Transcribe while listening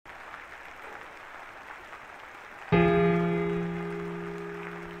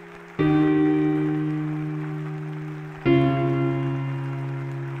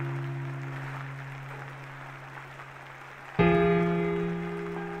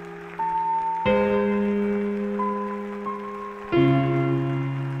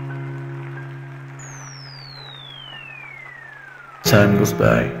Time goes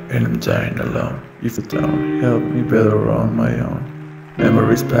by and I'm dying alone. If you don't help me better on my own.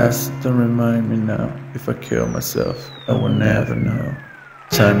 Memories past don't remind me now. If I kill myself, I will never know.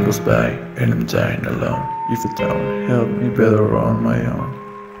 Time goes by and I'm dying alone. If you don't help me better on my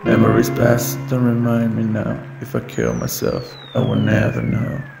own. Memories past don't remind me now. If I kill myself, I will never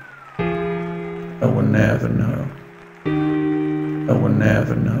know. I will never know. I will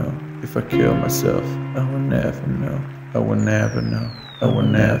never know. If I kill myself, I will never know. I will never know. I will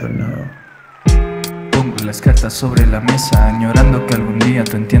never know. Pongo las cartas sobre la mesa, añorando que algún día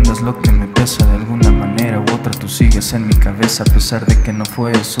tú entiendas lo que me pesa. De alguna manera u otra tú sigues en mi cabeza, a pesar de que no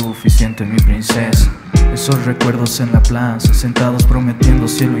fue suficiente mi princesa. Esos recuerdos en la plaza, sentados prometiendo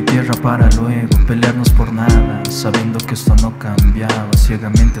cielo y tierra para luego pelearnos por nada, sabiendo que esto no cambiaba,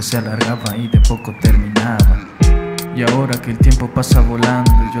 ciegamente se alargaba y de poco terminaba. Y ahora que el tiempo pasa volando,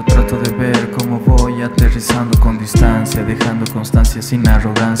 yo trato de ver cómo voy aterrizando con distancia, dejando constancia sin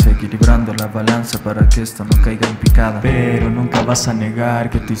arrogancia, equilibrando la balanza para que esto no caiga en picada. Pero nunca vas a negar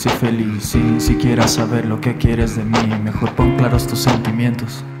que te hice feliz, sin siquiera saber lo que quieres de mí. Mejor pon claros tus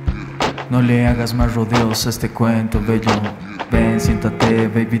sentimientos, no le hagas más rodeos a este cuento bello. Ven, siéntate,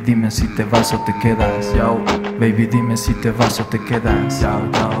 baby, dime si te vas o te quedas. Yo, baby, dime si te vas o te quedas. Yo,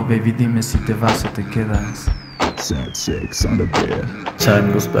 baby, dime si te vas o te quedas. SadSixx on the bed.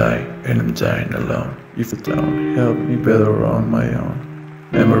 Time goes by and I'm dying alone. If you don't help me better on my own.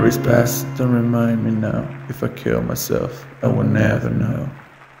 Memories past don't remind me now. If I kill myself, I will never know.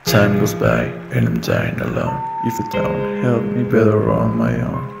 Time goes by and I'm dying alone. If you don't help me better on my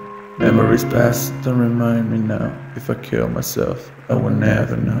own. Memories past don't remind me now. If I kill myself, I will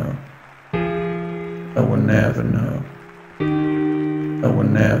never know. I will never know. I will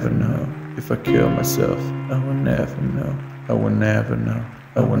never know. If I kill myself, I will never know. I will never know.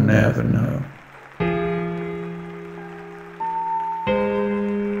 I will never know.